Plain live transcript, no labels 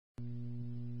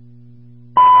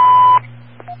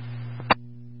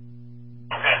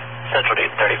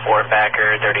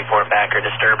34 backer,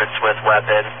 disturbance with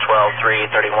weapon,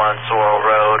 12-3-31 Sorrel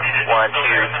Road,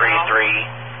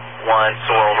 12331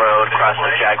 Sorrel Road, crossing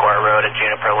Jaguar Road and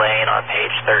Juniper Lane on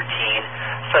page 13,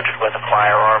 subject with a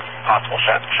firearm, possible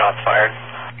shots fired.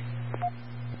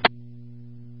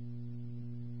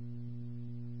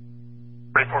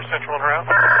 Central and around.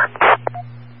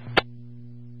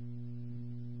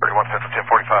 31 Central,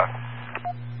 1045.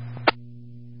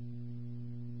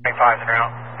 25 and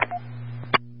around.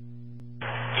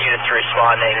 Units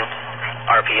responding.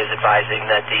 RP is advising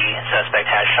that the suspect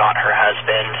has shot her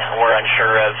husband. We're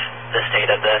unsure of the state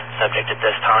of the subject at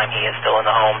this time. He is still in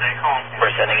the home.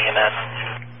 We're sending EMS.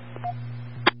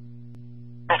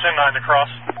 10-9 to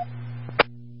cross.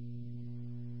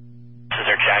 This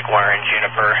is our Jaguar and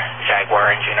Juniper.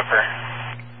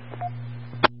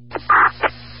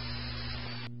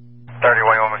 30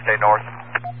 Wyoming, stay north.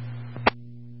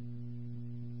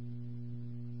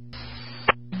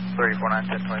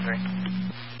 34-9-10-23.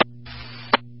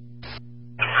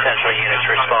 Central units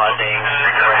responding.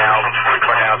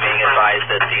 We're now being advised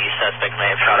that the suspect may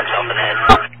have shot himself in the head.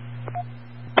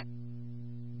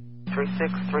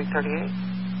 36-338.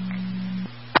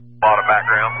 A lot of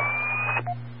background.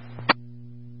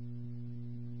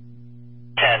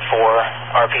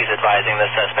 10-4. RP is advising the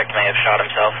suspect may have shot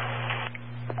himself.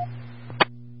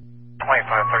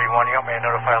 2531, you want me to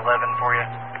notify 11 for you?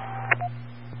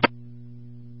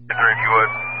 3 if you would.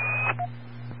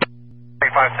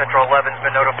 25 Central 11's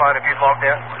been notified if you'd logged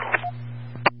in.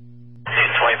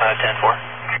 25-10-4.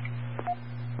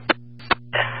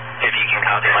 If you can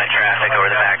copy my traffic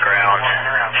over the background,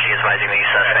 she is advising the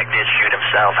suspect did shoot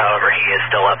himself, however he is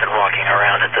still up and walking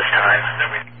around at this time.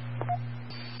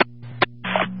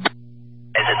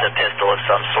 As it's a pistol of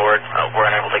some sort, we're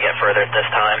unable to get further at this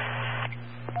time.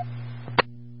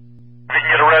 If you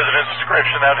can get a residence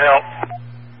description, that'd help.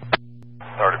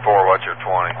 34, what's your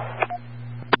 20?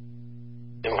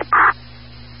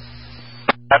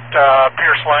 At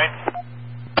Pierce Lane.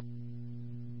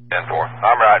 10-4.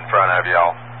 I'm right in front of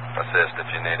y'all. Assist if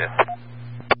you need it.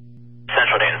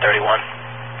 Central Dayton 31.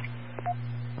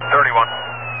 31.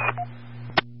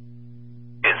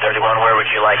 31, where would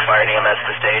you like fire and EMS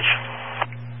to stage?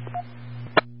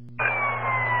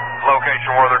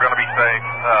 Location where they're going to be safe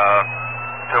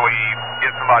until we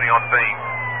get somebody on scene.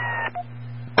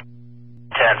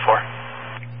 10-4.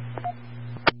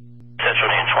 Central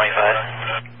Dayton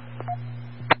 25.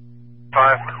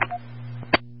 5.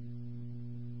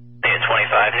 Dayton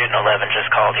 25, Newton 11 just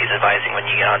called. He's advising when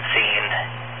you get on scene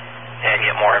and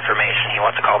get more information, he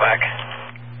wants to call back.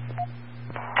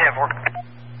 10-4.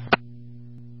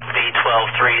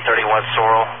 B12-331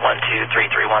 Sorrel,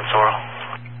 12331 Sorrel.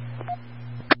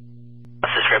 This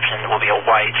description will be a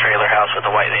white trailer house with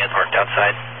a white van parked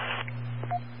outside.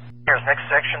 Here's next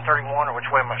section 31, or which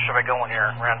way should I go in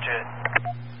here? Around to it.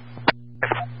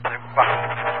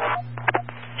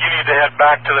 You need to head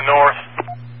back to the north.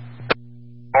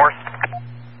 North?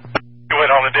 You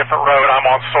went on a different road. I'm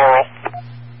on Sorrel.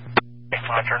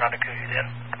 I'll turn on the cookie then.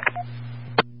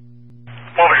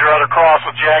 What was your other cross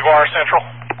with Jaguar Central?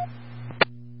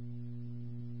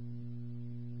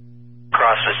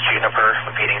 Cross was Juniper,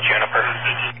 repeating Juniper.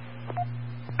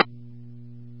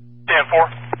 10-4.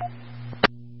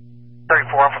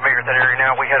 34, I'm familiar with that area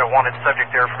now. We had a wanted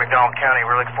subject there from McDonald County.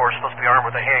 We're looking for, supposed to be armed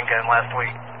with a handgun last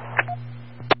week.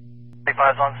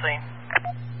 25's on scene.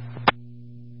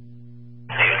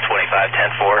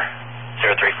 25-10-4,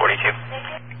 0342.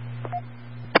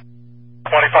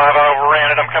 25, I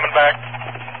overran it. I'm coming back.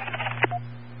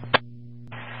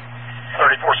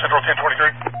 34 Central,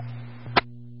 1023.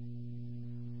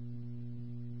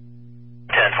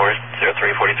 10-4,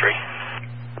 0343.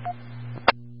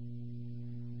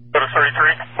 Go to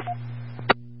 33.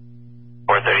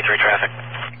 433 traffic.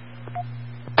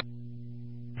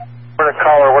 Where's the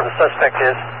caller, where the suspect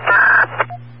is?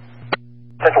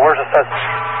 Central, where's the suspect?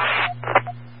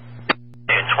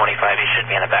 25, he should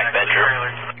be in the back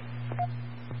bedroom.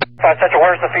 5 Central,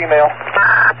 where's the female?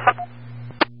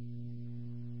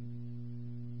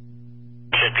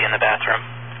 Should be in the bathroom.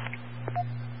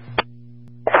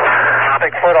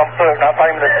 Big foot on foot, not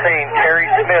finding the scene. Carrie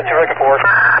Smith, you're looking for.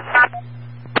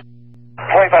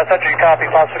 25 Central, you copy.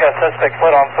 Possibly got a suspect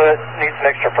foot on foot. Needs some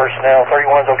extra personnel.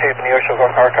 31's okay if the Neosho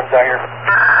car comes out here.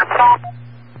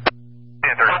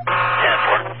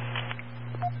 10-4.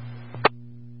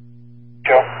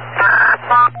 Joe.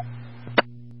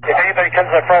 If anybody comes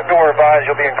to the front door, advise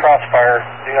you'll be in crossfire.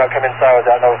 Do not come inside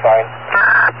without notifying.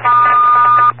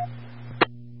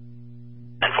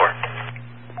 10-4.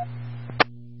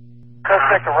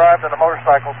 Suspect arrived on a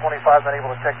motorcycle. 25's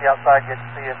unable to check the outside yet to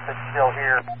see if it's still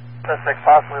here. Suspect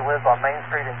possibly lives on Main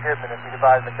Street in Goodman. If you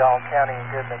divide the Gall County and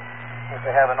Goodman, if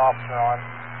they have an officer on,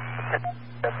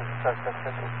 that's what the suspect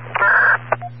should be.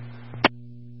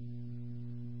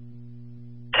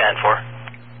 10-4.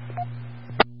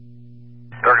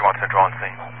 31 Central on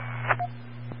scene.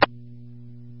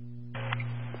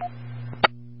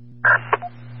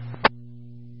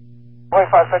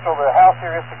 Central, the house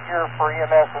here is secure for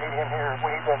EMS. We need them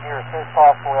here as soon as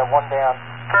possible. We have one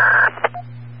down.